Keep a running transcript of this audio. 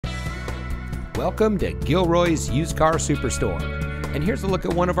Welcome to Gilroy's Used Car Superstore. And here's a look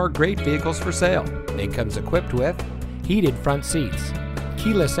at one of our great vehicles for sale. It comes equipped with heated front seats,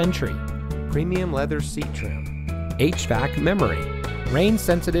 keyless entry, premium leather seat trim, HVAC memory,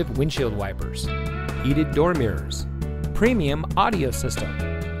 rain-sensitive windshield wipers, heated door mirrors, premium audio system,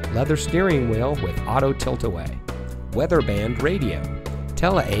 leather steering wheel with auto tilt-away, weather band radio,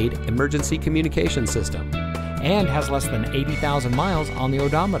 tele-aid emergency communication system, and has less than 80,000 miles on the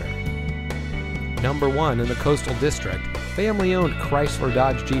odometer. Number 1 in the Coastal District, family-owned Chrysler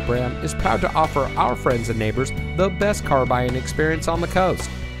Dodge Jeep Ram is proud to offer our friends and neighbors the best car buying experience on the coast.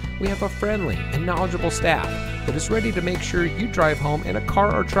 We have a friendly and knowledgeable staff that is ready to make sure you drive home in a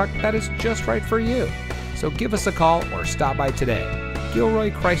car or truck that is just right for you. So give us a call or stop by today.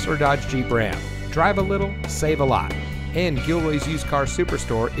 Gilroy Chrysler Dodge Jeep Ram. Drive a little, save a lot. And Gilroy's Used Car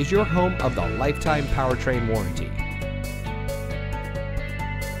Superstore is your home of the lifetime powertrain warranty.